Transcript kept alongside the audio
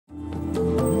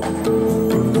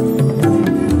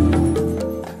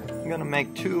going to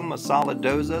make 2 masala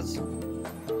dosas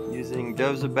using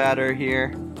dosa batter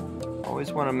here.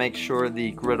 Always want to make sure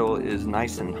the griddle is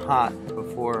nice and hot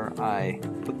before I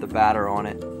put the batter on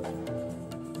it.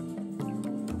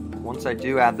 Once I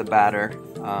do add the batter,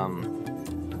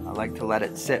 I like to let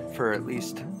it sit for at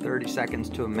least 30 seconds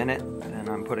to a minute, and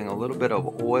I'm putting a little bit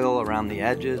of oil around the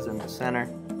edges and the center.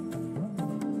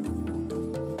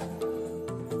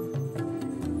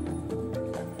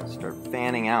 Start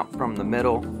fanning out from the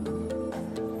middle.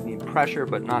 Need pressure,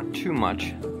 but not too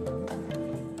much.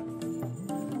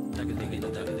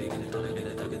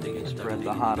 Spread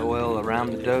the hot oil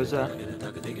around the dosa,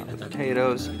 the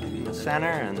potatoes in the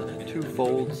center, and 2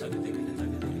 folds.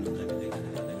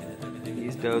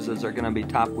 These dosas are going to be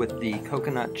topped with the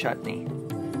coconut chutney.